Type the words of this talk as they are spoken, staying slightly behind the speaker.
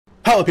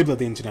Hello people of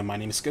the internet, my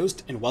name is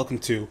Ghost, and welcome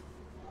to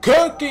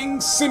Cooking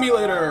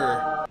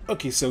Simulator!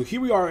 Okay, so here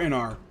we are in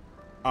our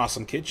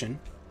awesome kitchen,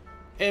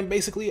 and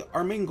basically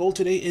our main goal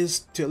today is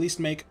to at least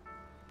make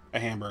a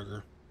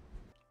hamburger.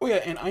 Oh yeah,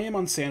 and I am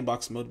on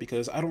sandbox mode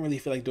because I don't really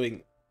feel like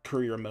doing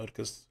career mode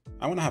because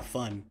I want to have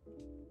fun,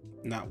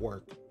 not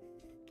work.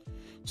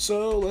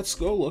 So let's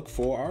go look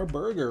for our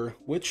burger,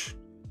 which...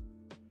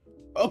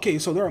 Okay,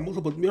 so there are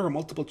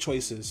multiple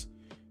choices.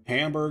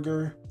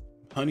 Hamburger,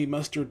 honey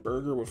mustard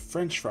burger with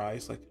french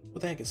fries, like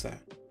what the heck is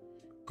that?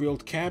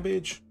 Grilled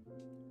cabbage,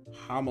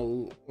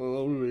 ham,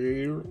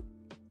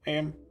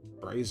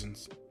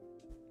 raisins.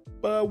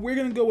 But we're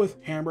gonna go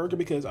with hamburger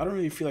because I don't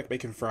really feel like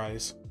making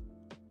fries.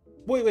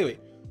 Wait.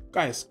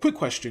 Guys, quick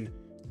question.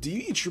 Do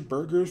you eat your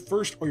burger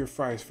first or your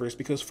fries first?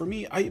 Because for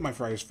me, I eat my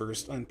fries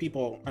first, and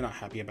people are not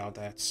happy about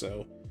that.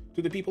 So,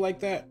 to the people like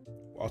that,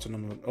 also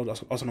known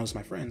as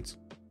my friends,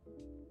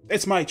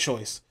 it's my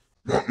choice.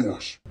 Not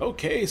yours.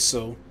 Okay,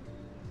 so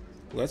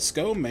let's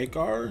go make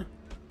our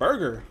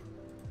burger.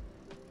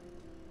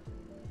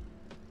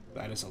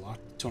 That is a lot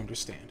to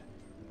understand,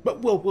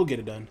 but we'll get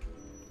it done.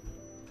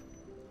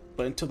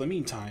 But until the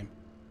meantime,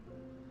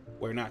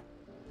 we're gonna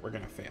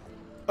fail.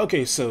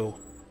 Okay, so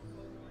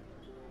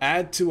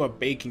add to a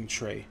baking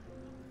tray.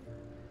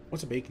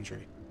 What's a baking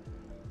tray?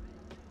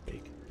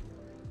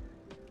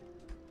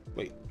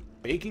 Wait,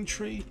 baking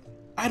tray?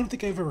 I don't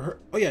think I've ever heard.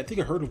 Oh yeah, I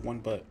think I heard of one,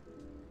 but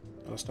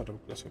that's not a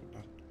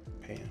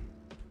pan.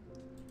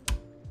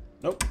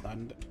 Nope.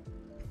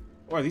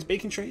 Oh, are these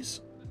baking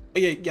trays? Oh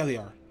yeah, they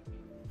are.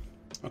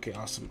 Okay,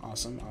 awesome.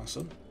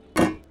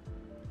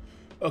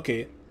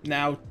 Okay,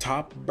 now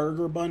top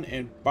burger bun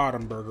and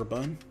bottom burger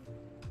bun.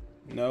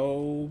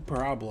 No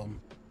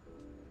problem.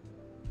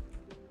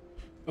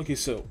 Okay,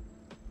 so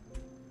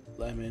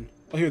lemon.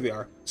 Oh, here they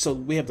are. So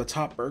we have the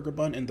top burger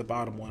bun and the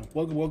bottom one.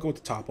 We'll go with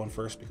the top one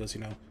first because,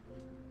 you know,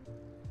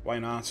 why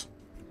not?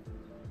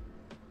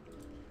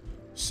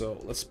 So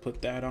let's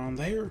put that on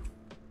there,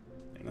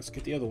 and let's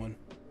get the other one.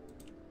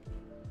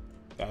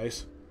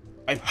 Guys,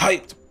 I'm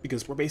hyped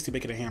because we're basically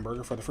making a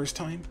hamburger for the first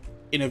time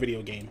in a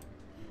video game.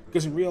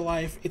 Because in real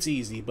life, it's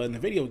easy, but in the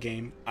video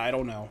game, I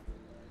don't know.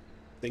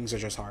 Things are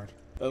just hard.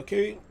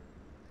 Okay,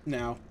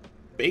 now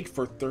bake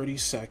for 30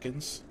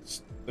 seconds.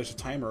 There's a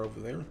timer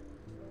over there.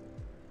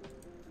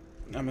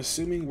 I'm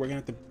assuming we're gonna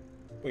have to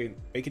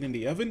bake it in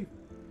the oven?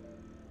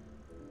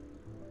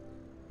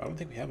 I don't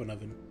think we have an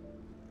oven.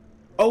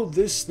 Oh,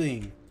 this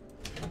thing.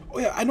 Oh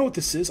yeah, I know what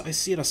this is. I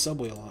see it at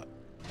Subway a lot.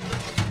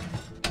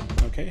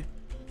 Okay.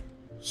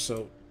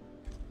 So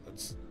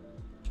let's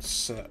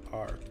set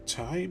our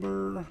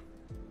timer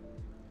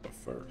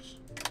first.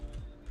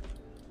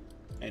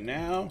 And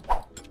now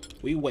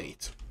we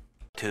wait.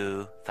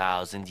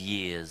 2,000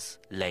 years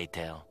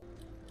later.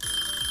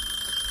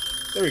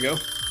 There we go.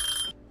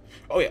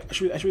 Oh yeah, I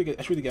should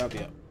really get out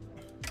the app.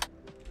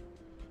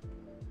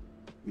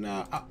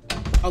 Nah,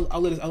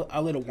 I'll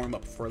let it warm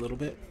up for a little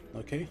bit.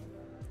 Okay.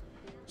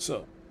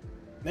 So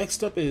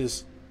next up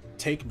is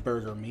take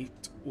burger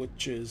meat,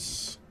 which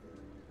is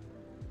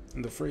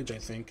in the fridge, I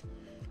think.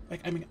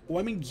 Like,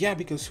 yeah,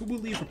 because who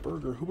would leave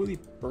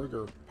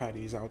burger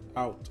patties out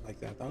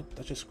like that?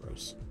 That's just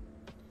gross.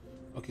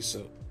 Okay,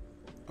 so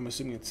I'm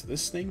assuming it's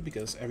this thing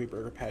because every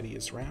burger patty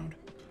is round.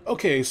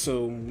 Okay,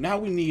 so now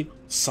we need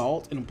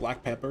salt and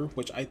black pepper,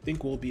 which I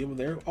think will be over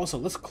there. Also,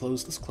 let's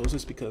close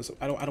this because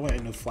I don't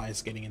want no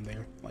flies getting in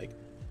there. Like,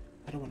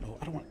 I don't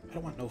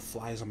want no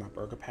flies on my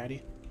burger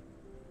patty.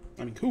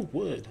 I mean, who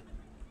would?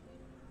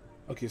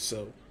 Okay,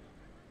 so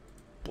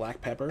black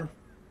pepper.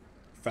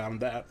 Found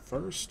that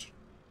first.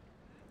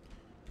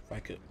 If I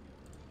could.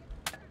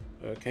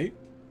 Okay.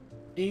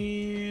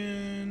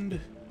 And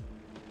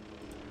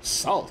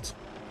salt.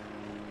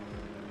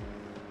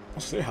 Oh,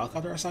 is there a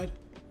helicopter outside?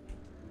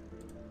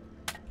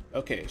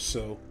 Okay,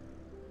 so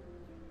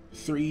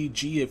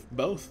 3G if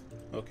both.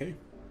 Okay.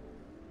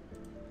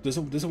 Does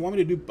it want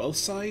me to do both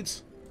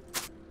sides?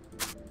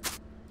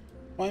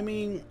 Well, I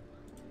mean,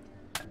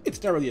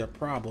 it's not really a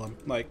problem.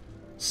 Like,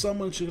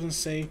 someone's just gonna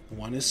say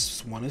one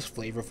is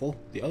flavorful,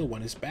 the other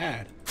one is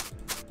bad.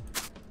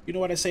 You know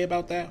what I say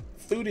about that?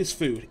 Food is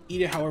food.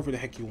 Eat it however the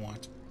heck you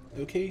want.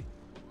 Okay?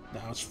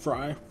 Now let's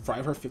fry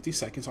for 50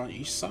 seconds on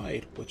each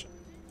side, which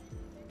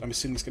I'm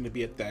assuming is gonna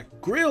be at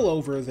that grill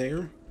over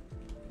there.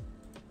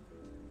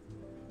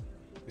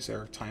 Is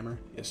there a timer?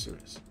 Yes, there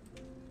is.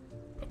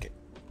 Okay.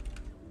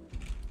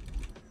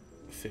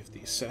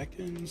 50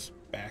 seconds.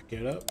 Back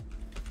it up.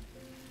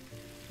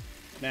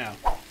 Now,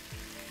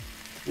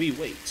 we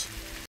wait.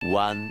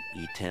 One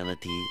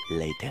eternity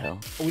later.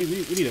 Oh, we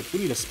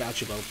need a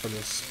spatula for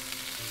this.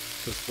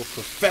 Because we're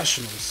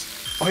professionals.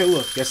 Oh, hey,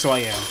 look. Guess who I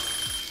am.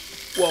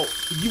 Well,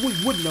 you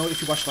would know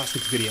if you watched last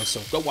week's video,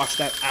 so go watch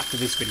that after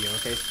this video,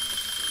 okay?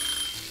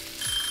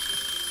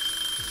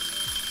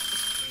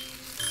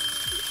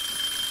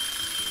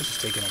 This is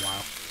taking a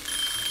while.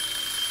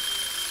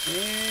 And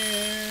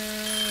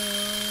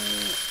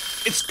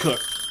it's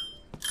cooked.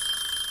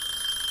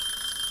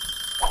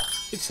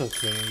 It's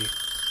okay.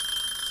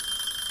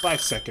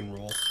 5-second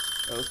rule.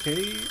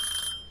 Okay.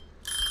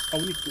 Oh,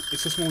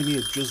 it's just when we need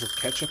a drizzle of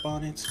ketchup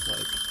on it.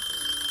 Like,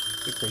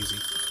 get crazy.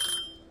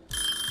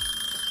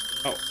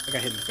 Oh, I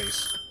got hit in the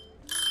face.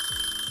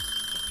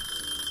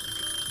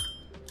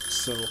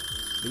 So,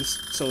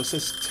 so it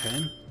says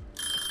 10.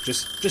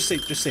 Just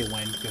say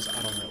when, because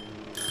I don't know.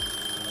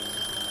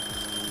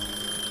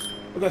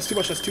 Oh, that's too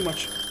much. That's too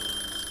much.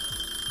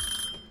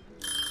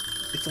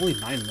 It's only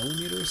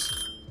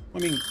 9mm. I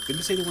mean, didn't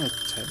they say they wanted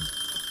 10?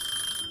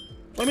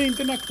 Well, I mean,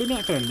 they're not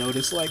gonna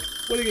notice. Like,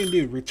 what are they gonna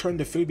do? Return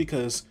the food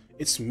because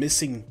it's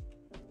missing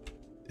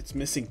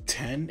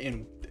 10,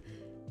 and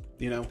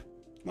you know,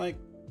 like,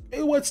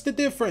 hey, what's the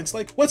difference?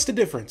 Like, what's the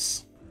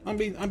difference? I'm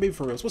being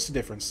for real. What's the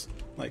difference?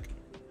 Like,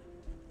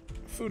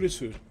 food is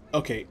food.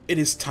 Okay, it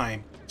is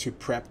time to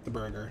prep the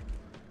burger,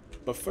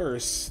 but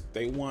first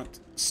they want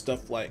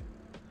stuff like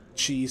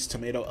cheese,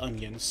 tomato,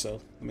 onion.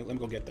 So let me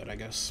go get that, I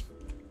guess.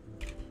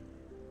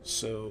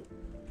 So,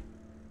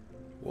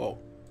 well,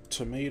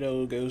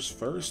 tomato goes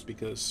first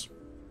because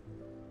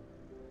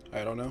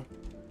I don't know.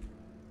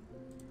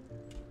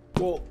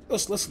 Well,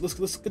 let's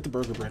get the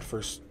burger bread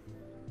first.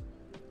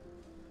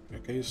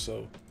 Okay,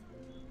 so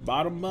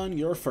bottom bun,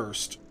 you're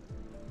first.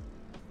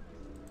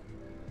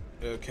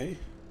 Okay.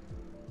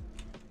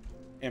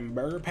 And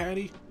burger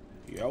patty,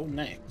 you're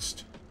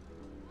next.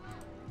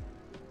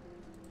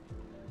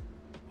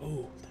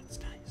 Oh, that's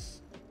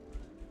nice.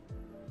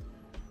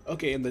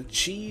 Okay, and the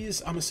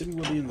cheese, I'm assuming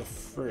will be in the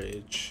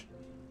fridge.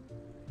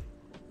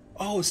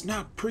 Oh, it's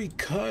not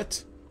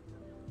pre-cut.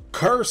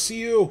 Curse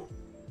you!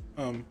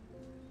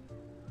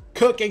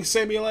 Cooking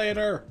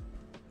simulator!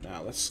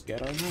 Now let's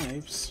get our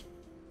knives.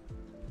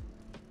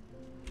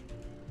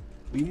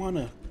 We want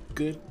a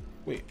good...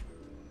 Wait.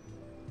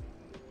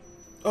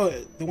 Oh,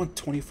 they want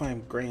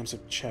 25 grams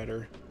of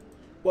cheddar.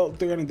 Well,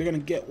 they're gonna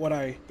get what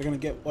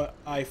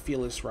I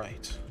feel is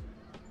right.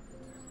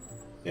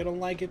 They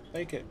don't like it,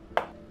 make it.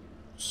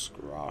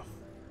 Screw off.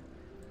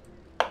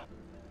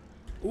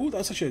 Ooh,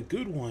 that's actually a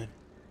good one.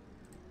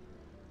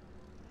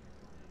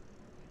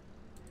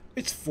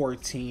 It's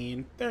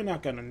 14. They're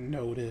not gonna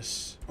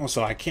notice.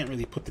 Also, I can't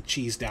really put the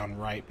cheese down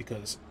right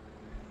because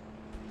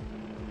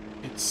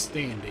it's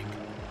standing.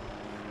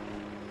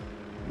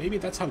 Maybe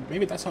that's how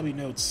we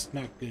know it's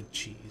not good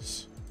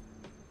cheese.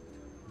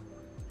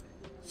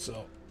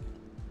 So,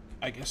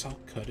 I guess I'll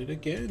cut it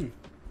again.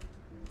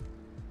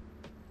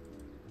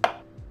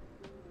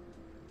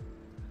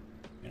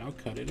 And I'll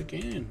cut it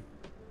again.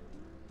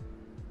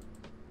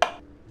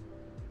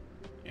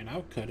 And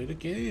I'll cut it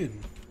again.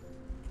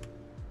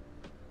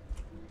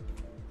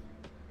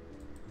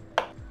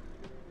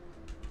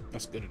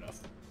 That's good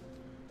enough.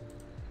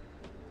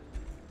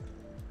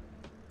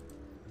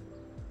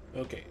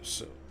 Okay,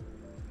 so...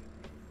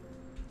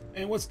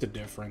 And what's the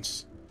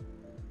difference?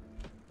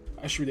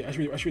 I should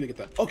really get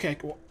that. Okay,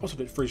 well, also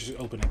the fridge is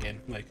open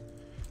again.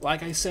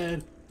 Like I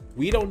said,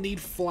 we don't need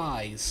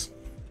flies.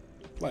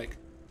 Like,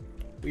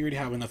 we already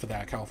have enough of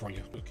that in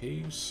California.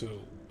 Okay, so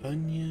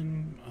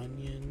onion.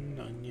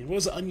 What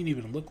does the onion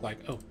even look like?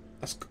 Oh,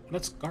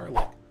 that's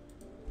garlic.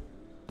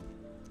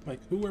 Like,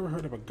 who ever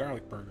heard of a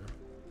garlic burger?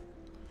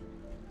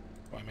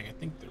 Well, I mean, I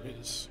think there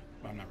is,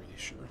 but I'm not really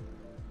sure.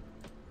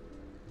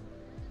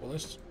 Well,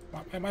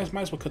 I might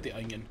as well cut the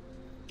onion.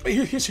 But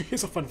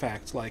here's a fun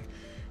fact. Like,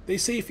 they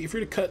say if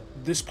you're to cut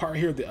this part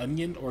here, the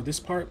onion, or this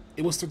part,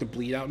 it will start to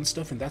bleed out and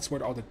stuff, and that's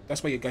where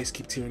that's why you guys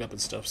keep tearing up and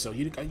stuff. So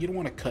you don't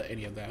want to cut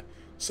any of that.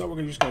 So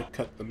we're just gonna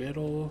cut the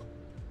middle,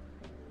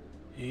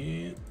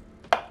 and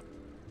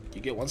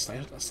you get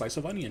a slice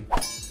of onion.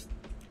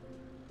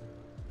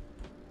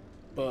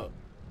 But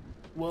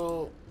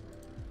we'll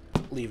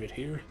leave it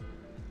here.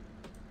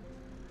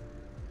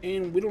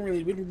 And we don't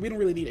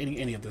really need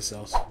any of this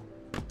else.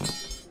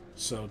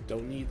 So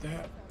don't need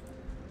that.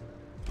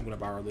 I'm gonna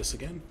borrow this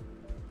again.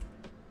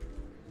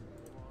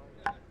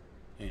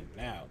 And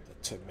now the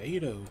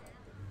tomato.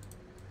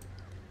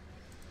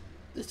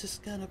 This is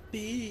gonna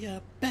be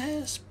a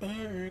best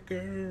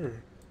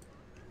burger.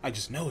 I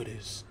just know it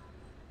is.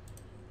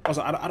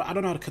 Also, I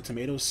don't know how to cut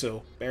tomatoes,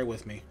 so bear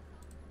with me.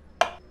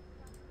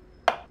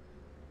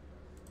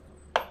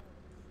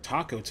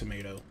 Taco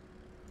tomato.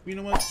 You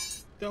know what?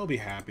 They'll be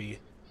happy.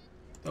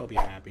 They'll be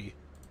happy.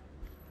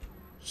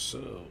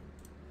 So,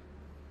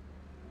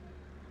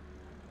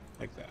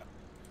 like that.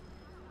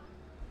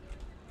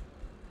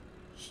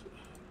 So,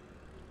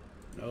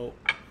 no.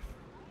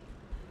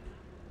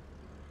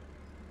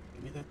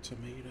 Give me that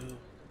tomato.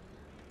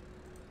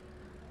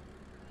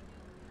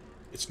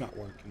 It's not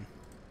working.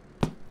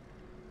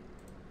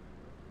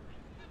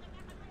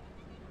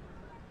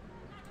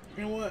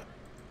 You know what?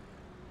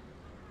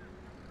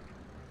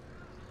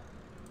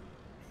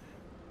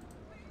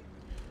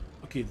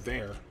 Okay,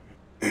 there.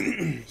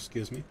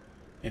 Excuse me.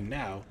 And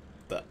now,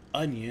 the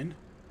onion.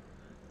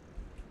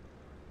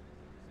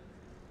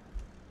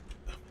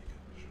 Oh my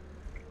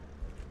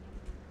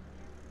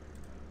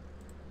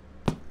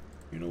gosh.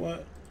 You know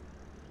what?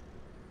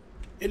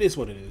 It is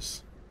what it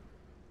is.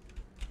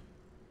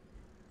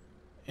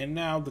 And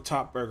now the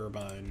top burger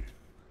bun.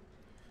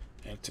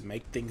 And to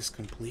make things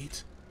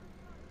complete,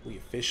 we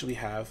officially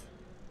have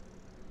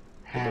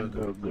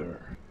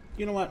Hamburger.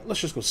 You know what?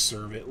 Let's just go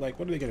serve it. Like,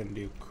 what are they gonna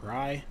do?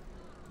 Cry?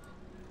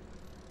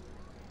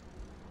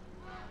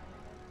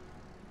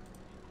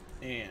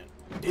 And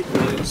it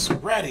is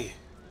ready.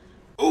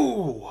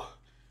 Ooh!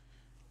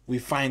 We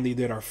finally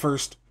did our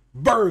first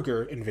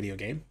burger in video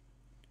game.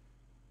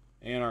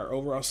 And our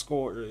overall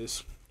score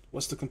is...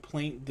 What's the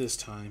complaint this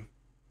time?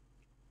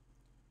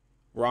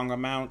 Wrong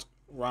amount,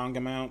 wrong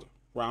amount,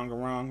 wrong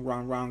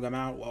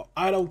amount. Well,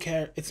 I don't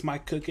care. It's my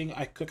cooking.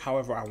 I cook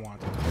however I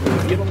want.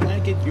 If you don't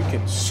like it, you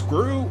can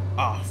screw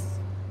off.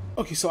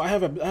 Okay, so I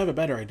have a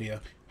better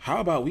idea.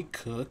 How about we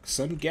cook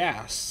some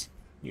gas?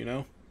 You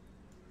know?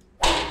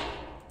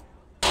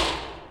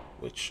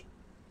 Which...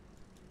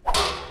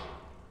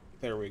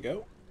 There we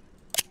go.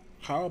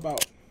 How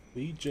about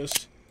we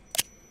just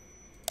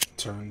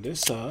turn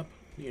this up,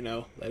 you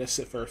know, let it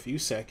sit for a few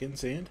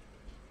seconds, and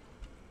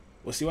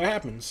we'll see what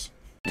happens.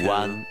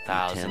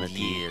 1,000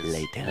 years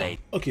later.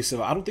 Okay,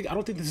 so I don't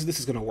think this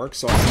is gonna work.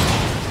 So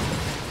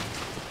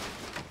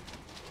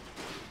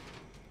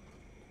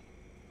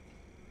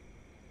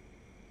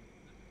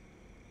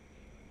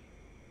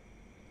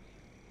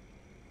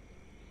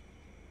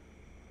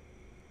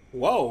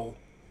whoa.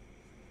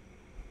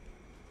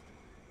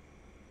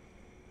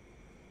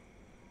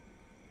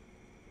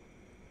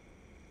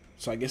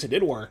 So I guess it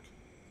did work.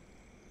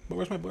 But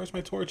where's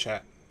my torch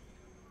at?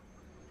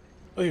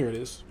 Oh, here it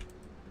is.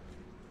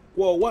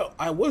 Well, what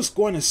I was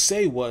going to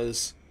say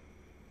was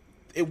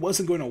it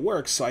wasn't going to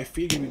work, so I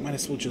figured we might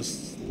as well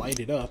just light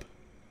it up.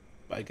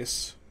 But I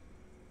guess...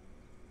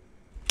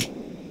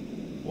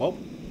 Well,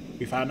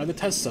 we found another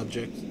test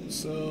subject.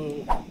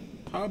 So,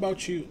 how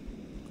about you...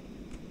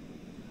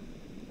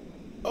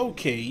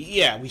 Okay,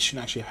 yeah, we should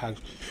actually have...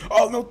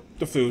 Oh, no,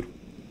 the food.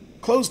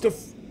 Close the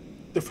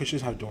fridges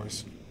have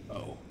doors.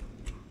 Oh.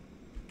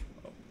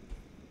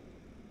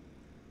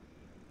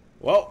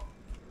 Well,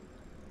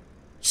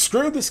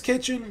 screw this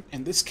kitchen,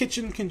 and this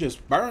kitchen can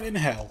just burn in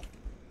hell.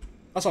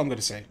 That's all I'm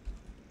gonna say.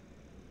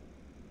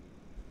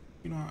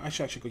 You know, I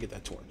should actually go get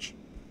that torch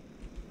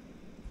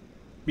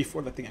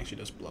before that thing actually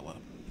does blow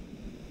up.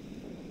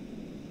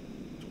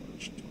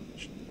 Torch.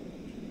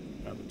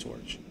 Grab the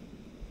torch.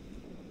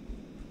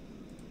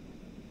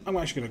 I'm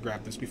actually gonna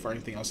grab this before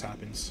anything else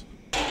happens.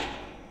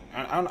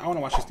 I want to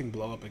watch this thing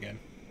blow up again.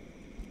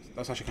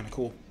 That's actually kind of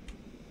cool.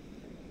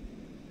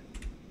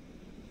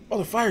 Oh,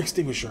 the fire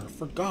extinguisher.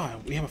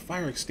 Forgot. We have a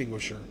fire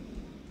extinguisher.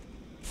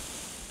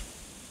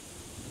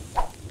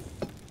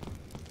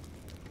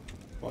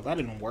 Well, that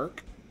didn't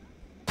work.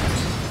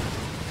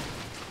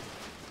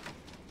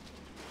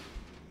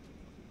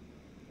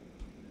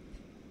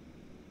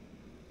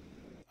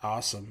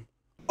 Awesome.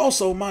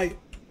 Also, my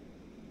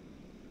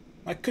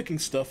cooking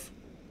stuff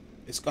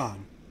is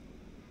gone.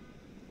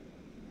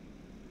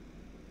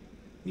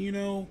 You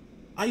know,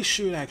 I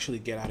should actually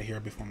get out of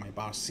here before my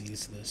boss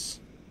sees this.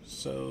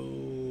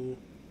 So,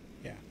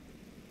 yeah.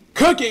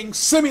 Cooking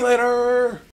Simulator!